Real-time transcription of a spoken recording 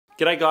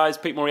G'day guys,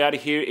 Pete Moriarty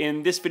here.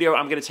 In this video,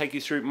 I'm going to take you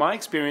through my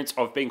experience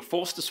of being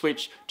forced to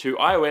switch to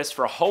iOS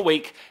for a whole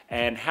week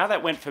and how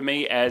that went for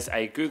me as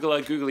a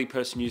googly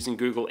person using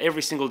Google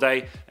every single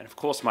day, and of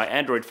course my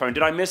Android phone.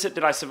 Did I miss it?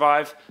 Did I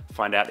survive?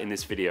 Find out in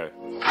this video.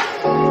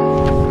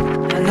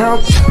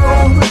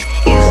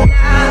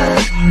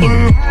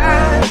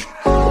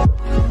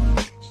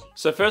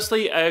 So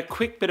firstly, a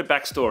quick bit of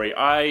backstory.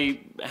 I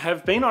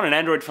have been on an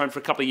Android phone for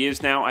a couple of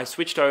years now. I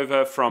switched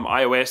over from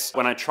iOS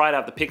when I tried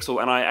out the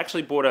Pixel, and I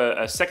actually bought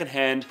a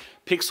second-hand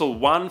Pixel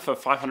 1 for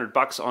 500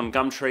 bucks on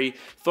Gumtree.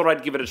 Thought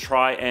I'd give it a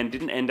try and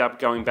didn't end up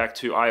going back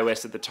to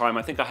iOS at the time.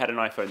 I think I had an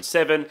iPhone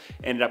 7,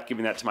 ended up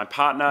giving that to my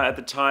partner at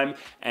the time,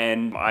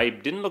 and I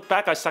didn't look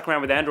back. I stuck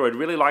around with Android,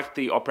 really liked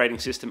the operating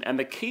system, and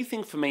the key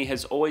thing for me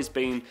has always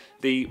been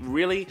the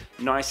really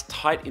nice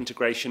tight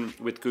integration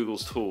with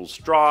Google's tools,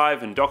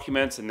 Drive and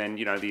Documents, and then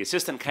the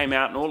Assistant came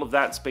out and all of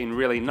that's been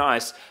really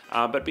nice.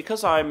 But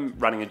because I'm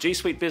running a G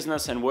Suite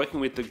business and working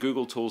with the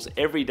Google tools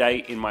every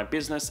day in my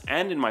business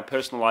and in my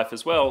personal life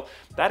as well,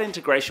 that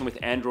integration with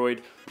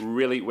Android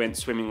really went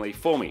swimmingly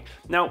for me.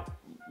 Now,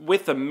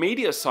 with the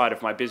media side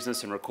of my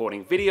business and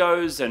recording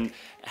videos and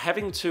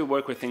having to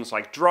work with things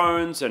like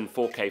drones and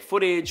 4K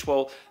footage,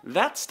 well,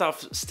 that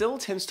stuff still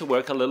tends to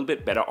work a little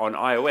bit better on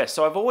iOS.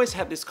 So I've always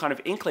had this kind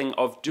of inkling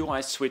of, do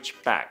I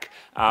switch back?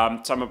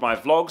 Some of my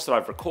vlogs that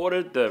I've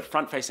recorded, the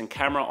front-facing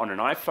camera on an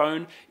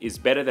iPhone is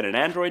better than an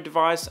Android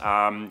device.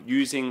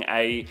 Using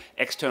an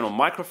external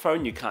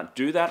microphone, you can't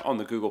do that on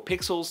the Google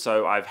Pixel,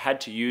 so I've had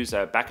to use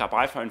a backup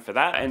iPhone for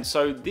that. And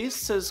so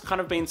this has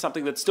kind of been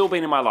something that's still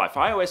been in my life.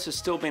 iOS has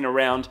still been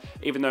around,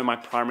 even though my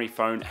primary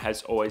phone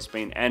has always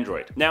been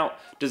Android. Now,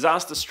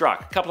 disaster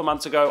struck. A couple of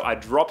months ago, I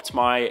dropped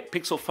my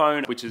Pixel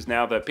phone, which is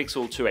now the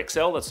Pixel 2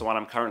 XL, that's the one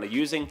I'm currently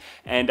using,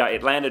 and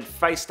it landed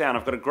face down.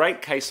 I've got a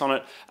great case on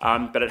it,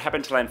 but it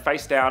happened to land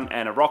face down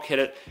and a rock hit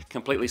it,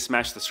 completely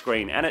smashed the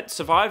screen. And it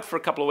survived for a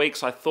couple of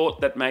weeks. I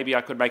thought that maybe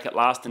I could make it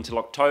last until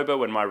October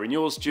when my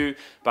renewal's due,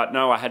 but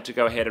no, I had to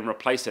go ahead and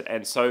replace it.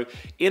 And so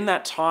in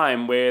that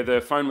time where the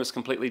phone was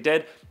completely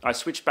dead, I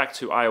switched back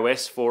to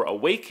iOS for a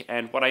week,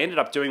 and what I ended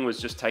up doing was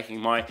just taking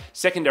my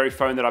secondary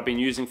phone that I've been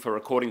using for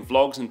recording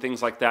vlogs and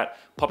things like that,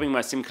 popping my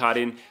SIM card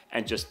in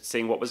and just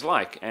seeing what was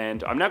like.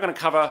 And I'm now going to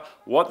cover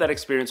what that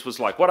experience was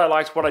like, what I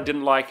liked, what I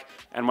didn't like,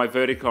 and my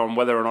verdict on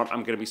whether or not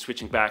I'm going to be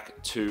switching back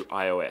to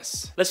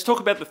iOS. Let's talk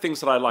about the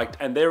things that I liked,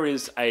 and there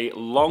is a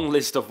long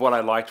list of what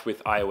I liked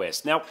with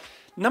iOS. Now,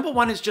 number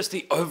one is just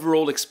the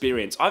overall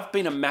experience. I've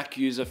been a Mac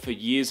user for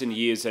years and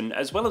years, and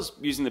as well as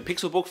using the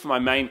Pixelbook for my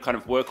main kind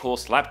of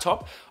workhorse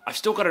laptop, I've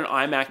still got an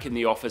iMac in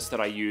the office that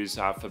I use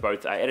for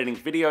both editing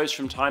videos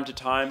from time to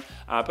time,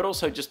 but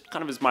also just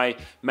kind of as my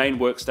main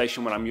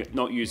workstation when I'm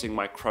not using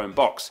my Chrome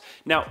box.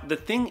 Now, the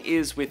thing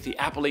is with the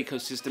Apple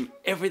ecosystem,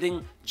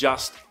 everything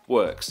just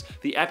works.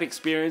 The app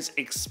experience,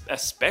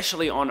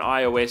 especially on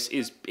iOS,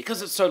 is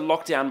because it's so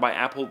locked down by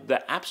Apple,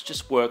 the apps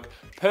just work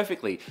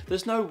perfectly.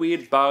 There's no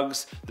weird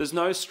bugs, there's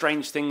no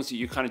strange things that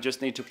you kind of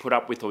just need to put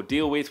up with or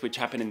deal with, which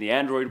happen in the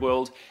Android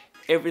world.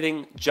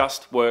 Everything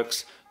just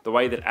works the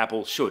way that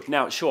Apple should.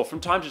 Now, sure, from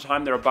time to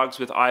time there are bugs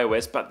with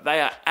iOS, but they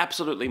are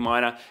absolutely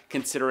minor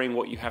considering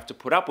what you have to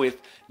put up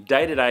with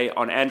day to day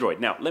on Android.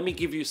 Now, let me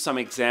give you some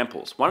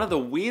examples. One of the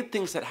weird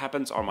things that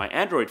happens on my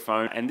Android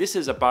phone, and this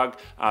is a bug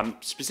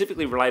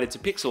specifically related to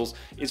Pixels,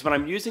 is when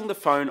I'm using the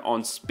phone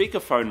on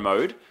speakerphone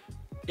mode,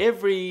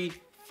 every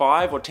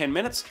 5 or 10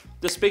 minutes,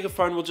 the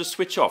speakerphone will just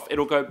switch off.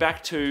 It'll go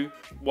back to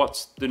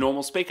what's the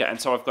normal speaker.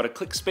 And so I've got to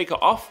click speaker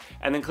off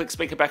and then click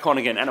speaker back on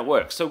again, and it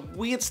works. So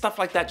weird stuff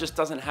like that just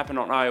doesn't happen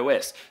on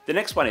iOS. The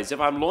next one is if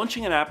I'm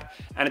launching an app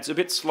and it's a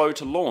bit slow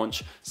to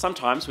launch,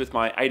 sometimes with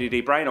my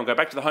ADD brain, I'll go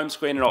back to the home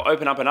screen and I'll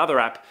open up another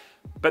app,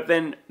 but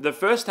then the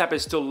first app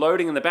is still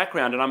loading in the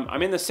background, and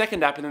I'm in the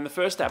second app, and then the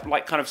first app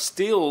like kind of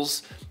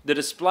steals the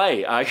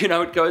display.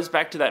 It goes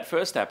back to that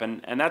first app,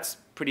 and that's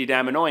pretty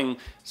damn annoying,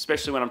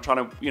 especially when I'm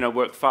trying to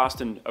work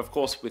fast and, of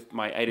course, with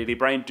my ADD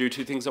brain, do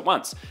two things at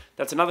once.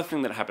 That's another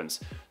thing that happens.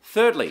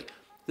 Thirdly,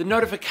 the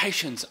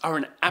notifications are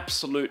an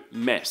absolute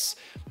mess.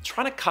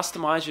 Trying to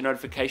customize your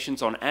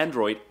notifications on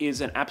Android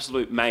is an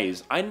absolute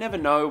maze. I never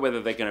know whether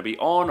they're going to be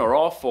on or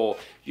off, or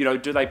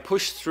do they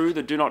push through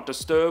the do not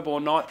disturb or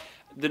not.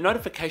 The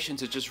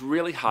notifications are just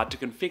really hard to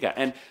configure,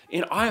 and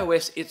in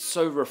iOS it's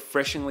so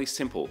refreshingly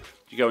simple.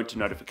 You go into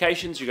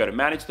notifications, you go to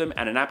manage them,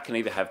 and an app can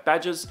either have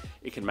badges,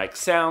 it can make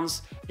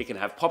sounds, it can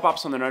have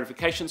pop-ups on the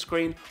notification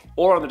screen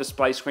or on the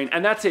display screen,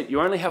 and that's it.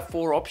 You only have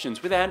 4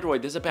 options. With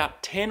Android, there's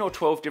about 10 or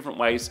 12 different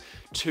ways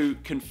to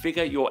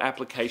configure your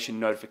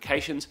application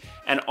notifications,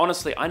 and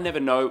honestly, I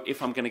never know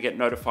if I'm going to get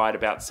notified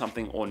about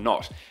something or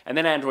not. And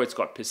then Android's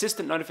got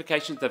persistent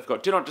notifications, they've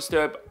got do not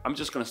disturb. I'm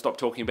just going to stop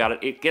talking about it.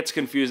 It gets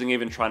confusing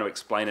even trying to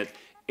explain it.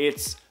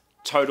 It's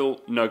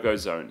total no-go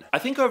zone. I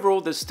think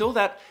overall there's still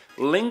that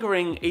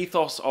lingering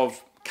ethos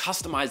of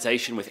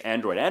customization with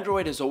Android.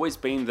 Android has always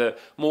been the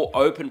more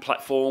open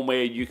platform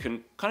where you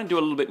can kind of do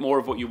a little bit more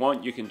of what you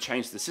want. You can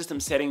change the system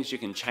settings, you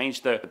can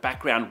change the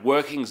background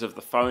workings of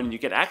the phone, you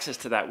get access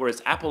to that,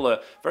 whereas Apple are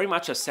very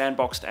much a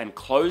sandboxed and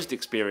closed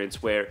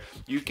experience where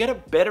you get a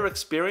better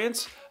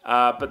experience,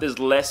 but there's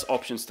less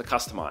options to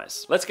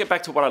customize. Let's get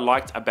back to what I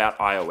liked about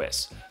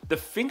iOS. The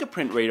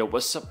fingerprint reader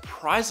was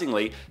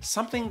surprisingly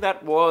something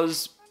that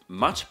was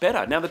much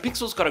better. Now the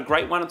Pixel's got a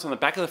great one, it's on the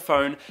back of the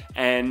phone,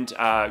 and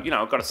you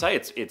know, I've got to say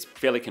it's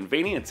fairly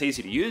convenient, it's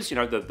easy to use. You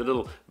know, the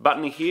little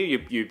button here,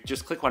 you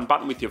just click one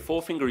button with your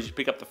forefinger as you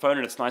pick up the phone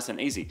and it's nice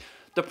and easy.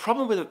 The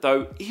problem with it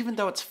though, even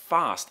though it's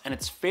fast and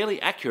it's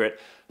fairly accurate,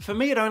 for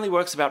me it only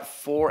works about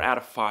 4 out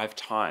of 5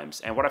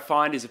 times. And what I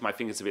find is if my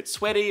finger's a bit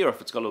sweaty or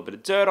if it's got a little bit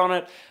of dirt on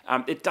it,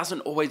 it doesn't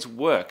always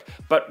work.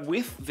 But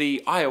with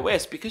the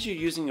iOS, because you're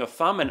using your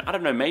thumb, and I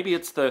don't know, maybe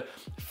it's the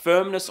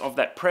firmness of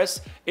that press,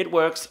 it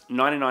works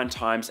 99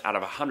 times out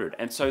of 100.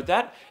 And so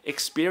that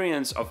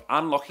experience of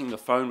unlocking the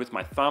phone with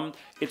my thumb,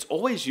 it's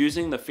always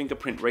using the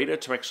fingerprint reader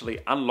to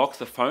actually unlock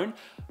the phone,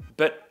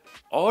 but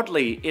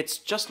oddly, it's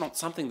just not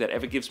something that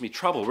ever gives me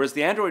trouble. Whereas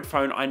the Android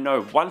phone, I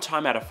know 1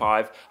 time out of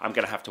 5, I'm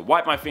gonna have to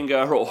wipe my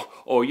finger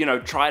or you know,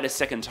 try it a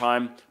second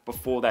time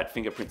before that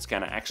fingerprint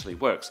scanner actually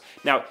works.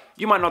 Now,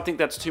 you might not think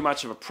that's too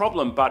much of a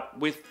problem, but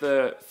with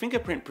the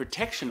fingerprint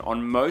protection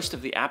on most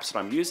of the apps that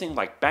I'm using,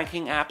 like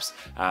banking apps,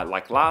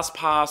 like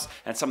LastPass,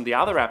 and some of the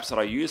other apps that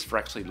I use for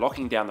actually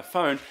locking down the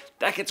phone,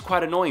 that gets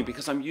quite annoying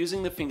because I'm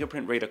using the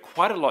fingerprint reader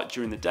quite a lot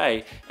during the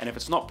day, and if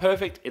it's not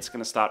perfect, it's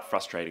gonna start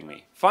frustrating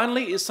me.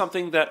 Finally is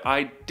something that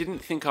I didn't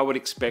think I would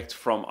expect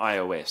from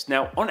iOS.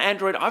 Now, on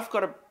Android, I've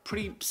got a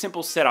pretty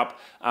simple setup,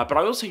 but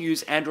I also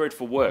use Android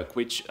for Work,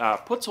 which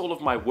puts all of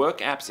my work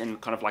apps in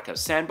kind of like a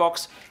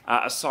sandbox,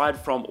 aside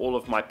from all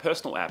of my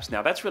personal apps.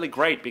 Now that's really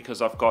great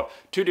because I've got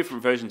 2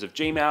 different versions of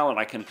Gmail, and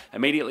I can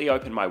immediately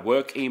open my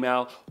work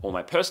email or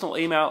my personal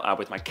email.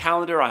 With my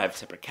calendar, I have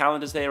separate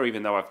calendars there,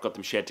 even though I've got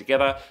them shared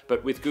together.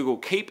 But with Google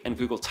Keep and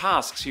Google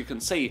Tasks, you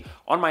can see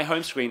on my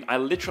home screen, I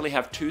literally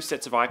have 2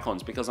 sets of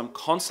icons because I'm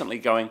constantly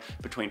going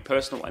between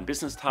personal and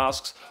business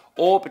tasks,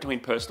 or between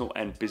personal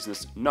and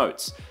business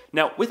notes.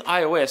 Now with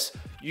iOS,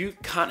 you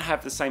can't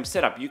have the same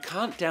setup. You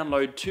can't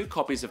download 2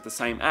 copies of the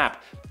same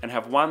app and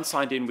have one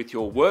signed in with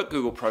your work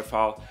Google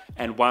profile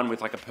and one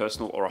with like a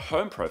personal or a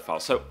home profile.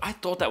 So I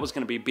thought that was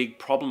going to be a big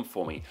problem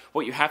for me.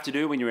 What you have to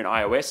do when you're in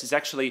iOS is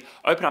actually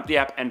open up the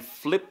app and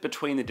flip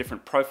between the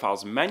different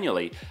profiles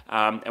manually.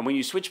 And when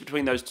you switch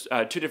between those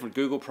 2 different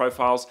Google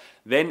profiles,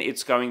 then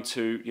it's going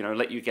to, you know,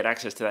 let you get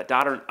access to that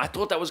data. And I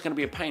thought that was going to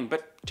be a pain,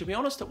 but to be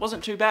honest, it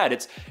wasn't too bad.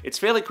 It's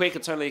fairly quick.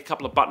 It's only a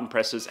couple of button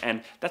presses,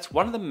 and that's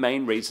one of the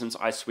main reasons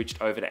I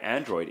switched over to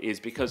Android, is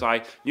because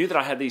I knew that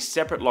I had these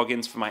separate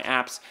logins for my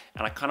apps,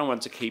 and I kind of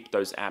wanted to keep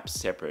those apps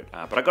separate.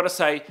 But I got to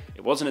say,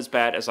 it wasn't as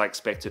bad as I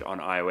expected on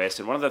iOS,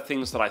 and one of the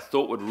things that I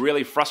thought would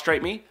really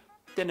frustrate me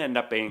didn't end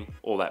up being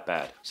all that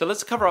bad. So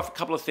let's cover off a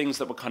couple of things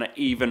that were kind of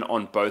even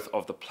on both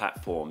of the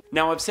platforms.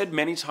 Now, I've said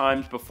many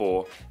times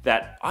before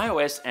that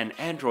iOS and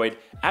Android,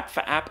 app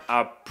for app,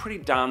 are pretty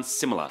darn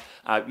similar.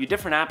 Your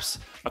different apps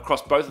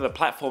across both of the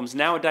platforms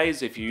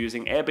nowadays, if you're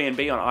using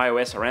Airbnb on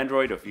iOS or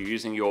Android, or if you're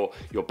using your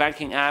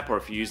banking app, or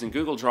if you're using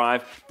Google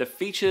Drive, the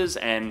features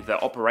and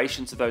the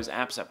operations of those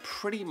apps are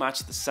pretty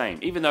much the same.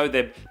 Even though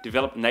they're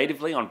developed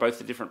natively on both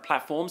the different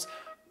platforms,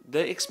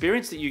 the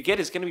experience that you get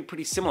is going to be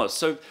pretty similar.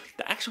 So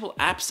the actual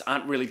apps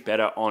aren't really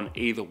better on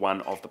either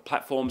one of the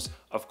platforms,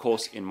 of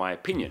course, in my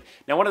opinion.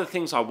 Now, one of the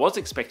things I was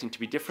expecting to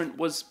be different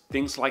was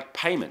things like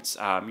payments.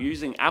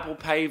 Using Apple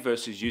Pay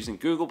versus using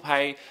Google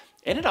Pay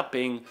ended up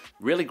being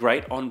really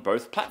great on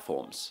both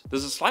platforms.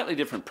 There's a slightly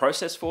different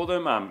process for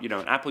them. You know,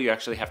 in Apple, you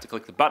actually have to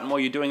click the button while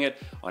you're doing it.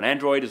 On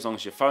Android, as long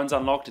as your phone's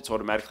unlocked, it's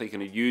automatically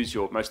going to use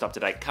your most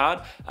up-to-date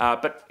card.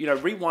 But, you know,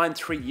 rewind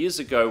 3 years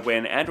ago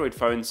when Android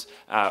phones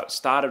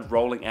started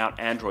rolling out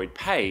Android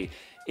Pay,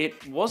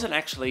 it wasn't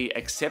actually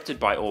accepted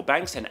by all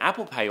banks, and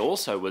Apple Pay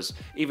also was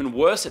even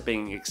worse at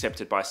being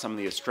accepted by some of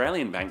the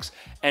Australian banks.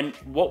 And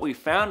what we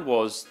found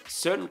was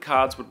certain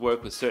cards would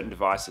work with certain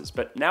devices,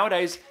 but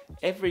nowadays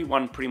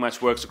everyone pretty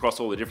much works across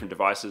all the different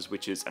devices,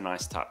 which is a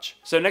nice touch.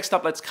 So next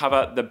up, let's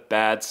cover the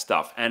bad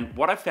stuff and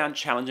what I found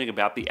challenging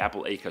about the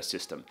Apple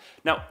ecosystem.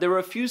 Now, there are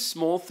a few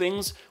small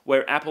things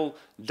where Apple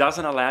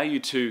doesn't allow you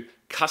to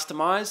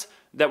customize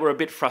that were a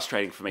bit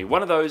frustrating for me.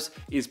 One of those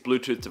is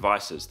Bluetooth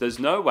devices. There's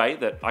no way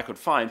that I could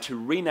find to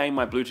rename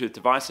my Bluetooth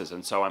devices,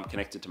 and so I'm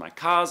connected to my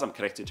cars, I'm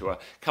connected to a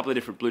couple of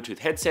different Bluetooth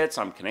headsets,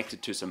 I'm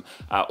connected to some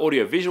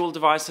audio-visual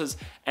devices,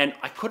 and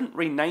I couldn't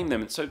rename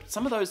them. And so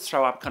some of those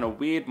throw up kind of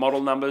weird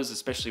model numbers,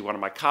 especially one of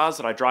my cars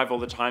that I drive all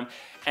the time,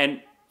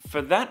 and for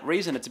that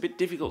reason, it's a bit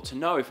difficult to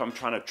know if I'm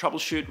trying to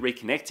troubleshoot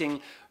reconnecting,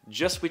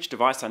 just which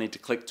device I need to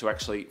click to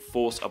actually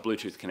force a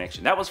Bluetooth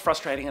connection. That was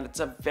frustrating, and it's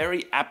a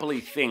very Apple-y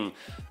thing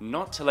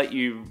not to let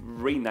you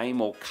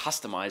rename or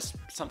customize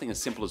something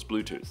as simple as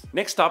Bluetooth.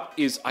 Next up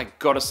is, I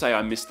gotta say,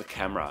 I miss the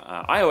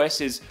camera.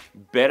 iOS is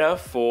better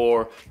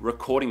for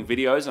recording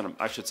videos, and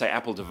I should say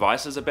Apple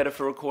devices are better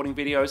for recording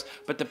videos,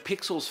 but the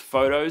Pixel's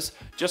photos,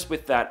 just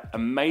with that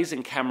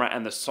amazing camera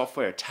and the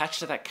software attached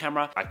to that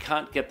camera, I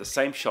can't get the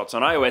same shots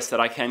on iOS that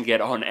I can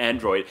get on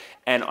Android,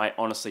 and I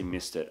honestly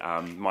missed it.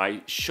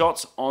 My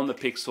shots on the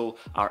Pixel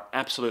are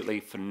absolutely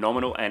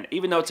phenomenal, and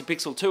even though it's a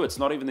Pixel 2, it's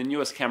not even the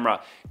newest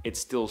camera, it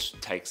still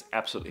takes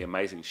absolutely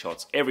amazing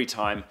shots every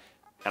time,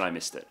 and I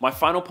missed it. My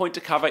final point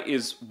to cover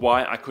is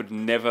why I could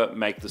never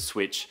make the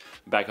switch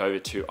back over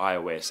to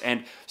iOS.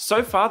 And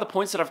so far, the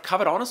points that I've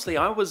covered, honestly,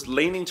 I was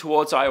leaning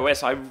towards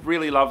iOS. I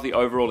really love the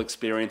overall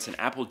experience, and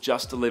Apple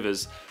just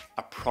delivers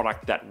a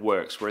product that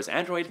works, whereas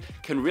Android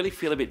can really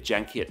feel a bit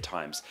janky at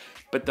times.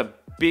 But the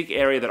big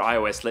area that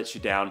iOS lets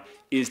you down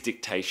is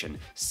dictation.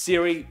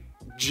 Siri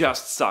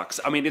just sucks.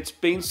 I mean, it's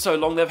been so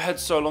long, they've had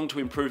so long to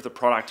improve the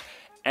product,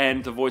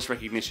 and the voice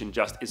recognition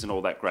just isn't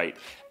all that great.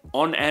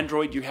 On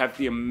Android, you have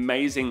the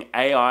amazing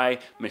AI,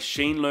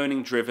 machine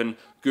learning driven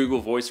Google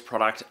Voice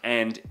product,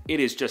 and it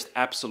is just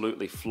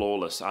absolutely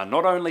flawless.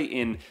 Not only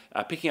in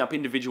picking up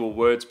individual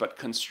words, but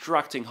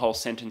constructing whole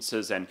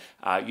sentences and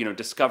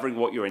discovering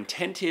what your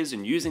intent is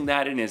and using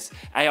that in its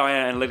AI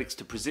analytics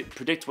to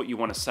predict what you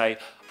want to say.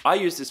 I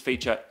use this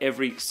feature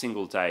every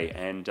single day,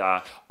 and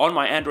on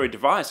my Android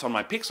device, on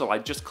my Pixel, I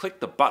just click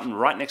the button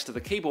right next to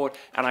the keyboard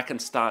and I can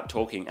start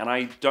talking, and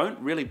I don't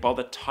really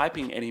bother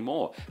typing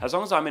anymore. As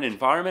long as I'm in an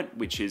environment,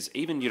 which is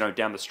even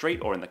down the street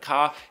or in the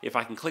car, if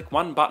I can click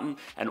one button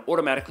and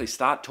automatically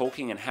start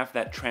talking and have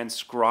that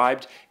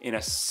transcribed in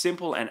a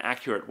simple and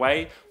accurate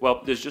way,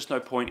 well, there's just no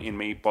point in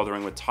me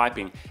bothering with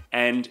typing,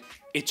 and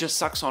it just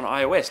sucks on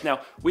iOS.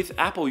 Now, with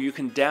Apple, you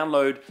can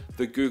download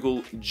the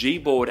Google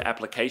Gboard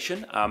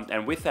application,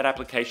 and with that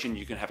application,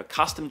 you can have a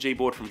custom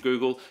Gboard from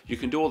Google. You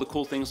can do all the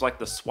cool things like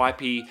the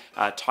swipey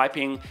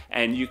typing,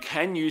 and you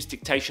can use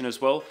dictation as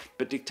well,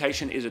 but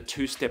dictation is a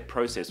two-step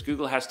process.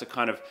 Google has to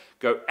kind of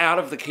go out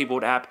of the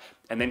keyboard app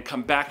and then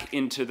come back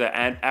into the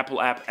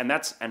Apple app, and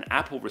that's an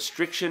Apple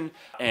restriction,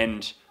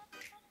 and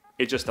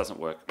it just doesn't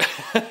work.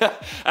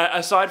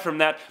 Aside from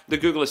that, the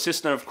Google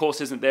Assistant, of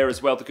course, isn't there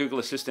as well. The Google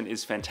Assistant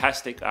is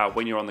fantastic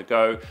when you're on the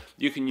go.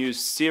 You can use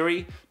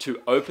Siri to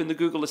open the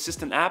Google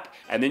Assistant app,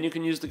 and then you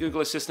can use the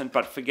Google Assistant,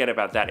 but forget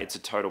about that. It's a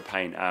total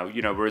pain.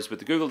 Whereas with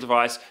the Google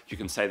device, you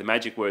can say the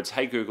magic words,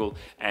 "Hey Google,"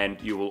 and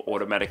you will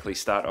automatically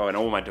start, and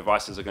all my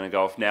devices are going to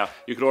go off now.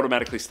 You could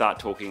automatically start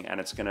talking, and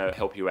it's going to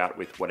help you out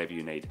with whatever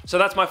you need. So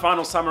that's my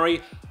final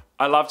summary.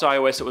 I loved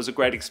iOS, it was a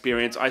great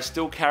experience. I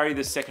still carry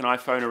this second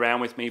iPhone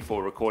around with me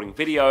for recording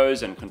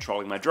videos and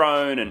controlling my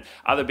drone and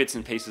other bits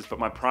and pieces, but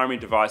my primary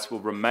device will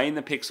remain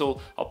the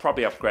Pixel. I'll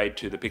probably upgrade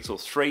to the Pixel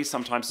 3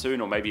 sometime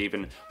soon, or maybe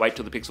even wait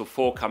till the Pixel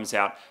 4 comes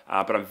out,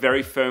 but I'm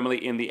very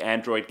firmly in the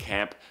Android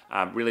camp,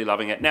 really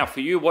loving it. Now for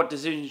you, what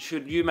decision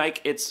should you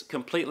make? It's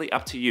completely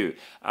up to you.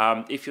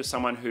 If you're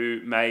someone who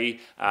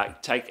may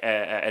take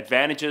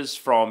advantages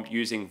from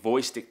using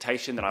voice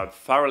dictation, then I would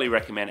thoroughly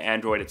recommend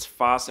Android. It's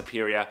far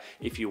superior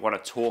if you want to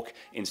talk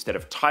instead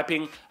of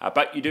typing,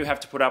 but you do have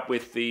to put up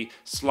with the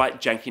slight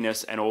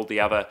jankiness and all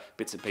the other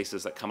bits and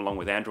pieces that come along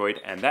with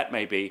Android, and that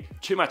may be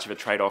too much of a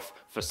trade-off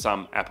for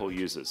some Apple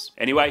users.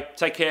 Anyway,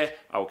 take care.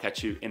 I will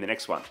catch you in the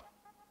next one.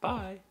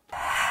 Bye.